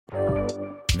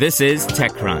This is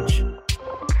TechCrunch.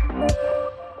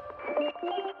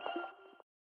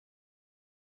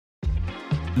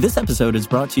 This episode is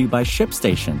brought to you by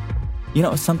ShipStation. You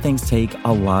know, some things take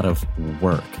a lot of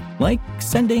work, like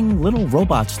sending little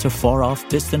robots to far-off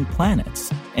distant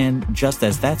planets. And just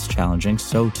as that's challenging,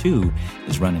 so too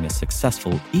is running a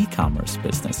successful e-commerce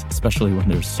business, especially when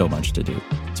there's so much to do.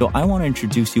 So I want to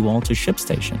introduce you all to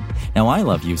ShipStation. Now, I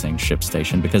love using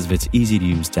ShipStation because of its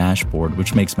easy-to-use dashboard,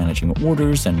 which makes managing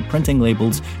orders and printing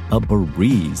labels a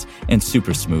breeze and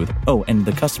super smooth. Oh, and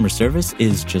the customer service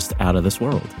is just out of this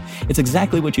world. It's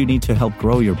exactly what you need to help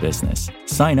grow your business.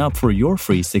 Sign up for your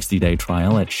free 60-day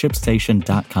trial at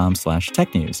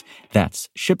shipstation.com/technews. That's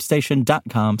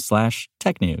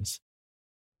shipstation.com/technews.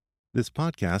 This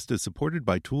podcast is supported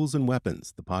by Tools and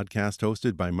Weapons, the podcast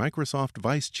hosted by Microsoft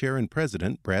Vice Chair and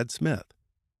President Brad Smith.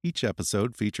 Each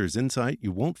episode features insight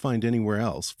you won't find anywhere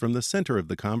else from the center of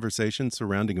the conversation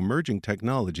surrounding emerging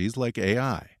technologies like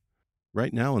AI.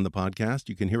 Right now in the podcast,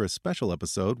 you can hear a special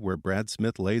episode where Brad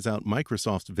Smith lays out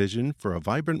Microsoft's vision for a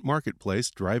vibrant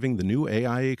marketplace driving the new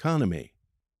AI economy.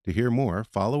 To hear more,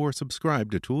 follow or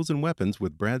subscribe to Tools and Weapons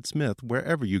with Brad Smith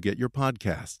wherever you get your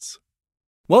podcasts.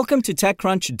 Welcome to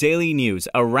TechCrunch Daily News,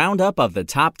 a roundup of the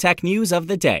top tech news of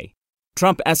the day.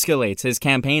 Trump escalates his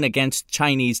campaign against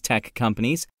Chinese tech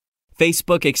companies.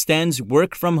 Facebook extends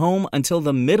work from home until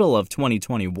the middle of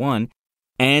 2021.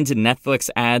 And Netflix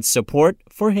adds support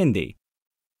for Hindi.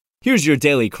 Here's your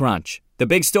Daily Crunch. The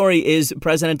big story is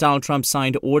President Donald Trump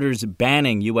signed orders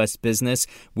banning U.S. business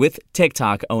with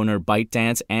TikTok owner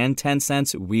ByteDance and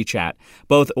Tencent's WeChat.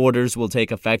 Both orders will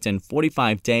take effect in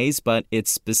 45 days, but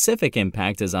its specific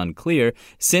impact is unclear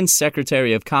since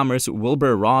Secretary of Commerce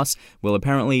Wilbur Ross will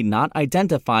apparently not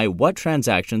identify what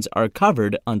transactions are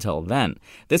covered until then.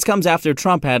 This comes after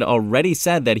Trump had already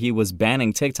said that he was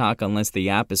banning TikTok unless the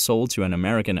app is sold to an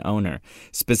American owner,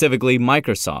 specifically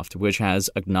Microsoft, which has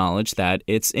acknowledged that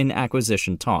it's in acquisition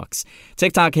talks.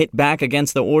 TikTok hit back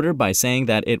against the order by saying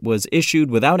that it was issued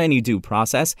without any due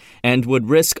process and would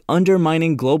risk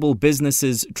undermining global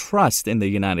businesses' trust in the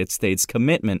United States'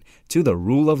 commitment to the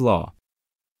rule of law.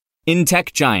 In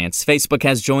tech giants, Facebook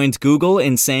has joined Google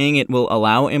in saying it will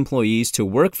allow employees to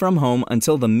work from home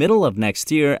until the middle of next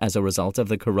year as a result of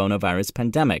the coronavirus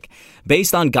pandemic.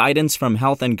 Based on guidance from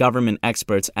health and government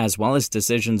experts, as well as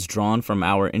decisions drawn from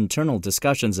our internal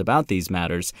discussions about these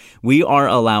matters, we are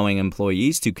allowing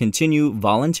employees to continue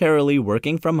voluntarily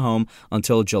working from home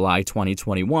until July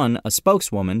 2021, a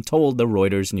spokeswoman told the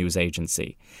Reuters news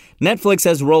agency. Netflix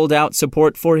has rolled out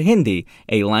support for Hindi,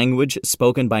 a language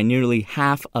spoken by nearly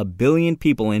 500 million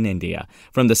people in India.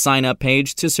 From the sign-up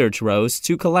page to search rows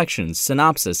to collections,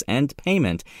 synopsis, and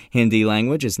payment, Hindi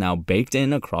language is now baked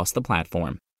in across the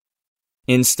platform.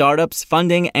 In startups,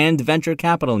 funding, and venture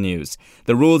capital news,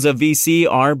 the rules of VC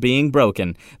are being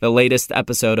broken. The latest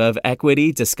episode of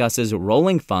Equity discusses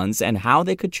rolling funds and how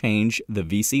they could change the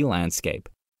VC landscape.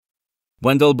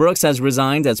 Wendell Brooks has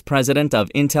resigned as president of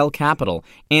Intel Capital.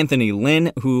 Anthony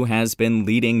Lin, who has been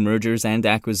leading mergers and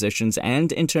acquisitions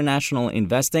and international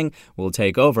investing, will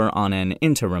take over on an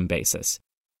interim basis.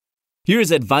 Here's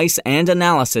advice and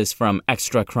analysis from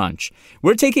Extra Crunch.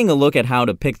 We're taking a look at how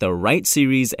to pick the right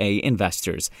Series A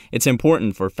investors. It's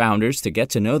important for founders to get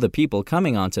to know the people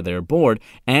coming onto their board,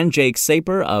 and Jake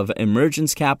Saper of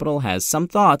Emergence Capital has some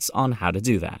thoughts on how to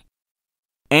do that.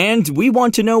 And we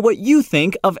want to know what you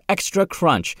think of Extra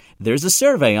Crunch. There's a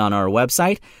survey on our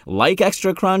website. Like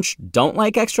Extra Crunch? Don't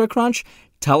like Extra Crunch?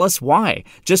 Tell us why.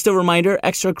 Just a reminder,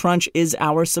 Extra Crunch is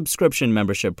our subscription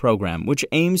membership program, which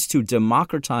aims to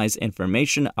democratize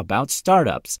information about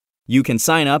startups. You can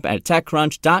sign up at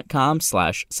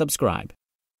techcrunch.com/subscribe.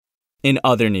 In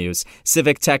other news,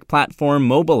 civic tech platform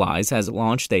Mobilize has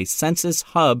launched a census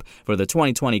hub for the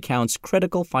 2020 count's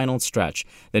critical final stretch.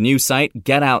 The new site,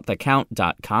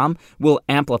 getoutthecount.com, will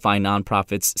amplify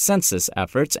nonprofits' census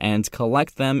efforts and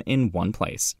collect them in one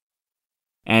place.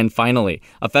 And finally,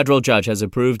 a federal judge has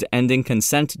approved ending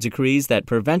consent decrees that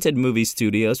prevented movie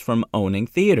studios from owning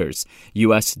theaters.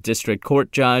 U.S. District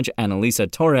Court Judge Annalisa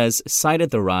Torres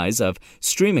cited the rise of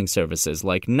streaming services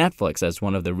like Netflix as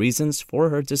one of the reasons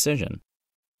for her decision.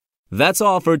 That's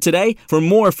all for today. For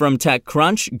more from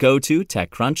TechCrunch, go to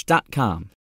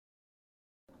TechCrunch.com.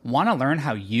 Want to learn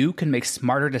how you can make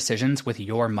smarter decisions with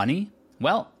your money?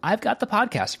 Well, I've got the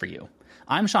podcast for you.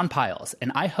 I'm Sean Piles,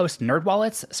 and I host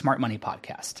NerdWallet's Smart Money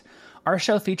Podcast. Our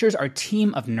show features our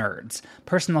team of nerds,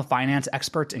 personal finance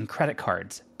experts in credit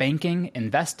cards, banking,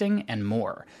 investing, and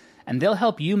more. And they'll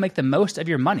help you make the most of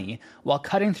your money while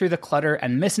cutting through the clutter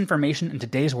and misinformation in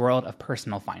today's world of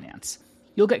personal finance.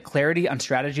 You'll get clarity on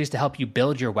strategies to help you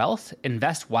build your wealth,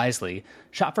 invest wisely,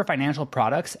 shop for financial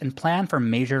products, and plan for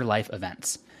major life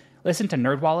events. Listen to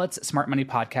NerdWallet's Smart Money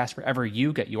Podcast wherever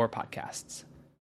you get your podcasts.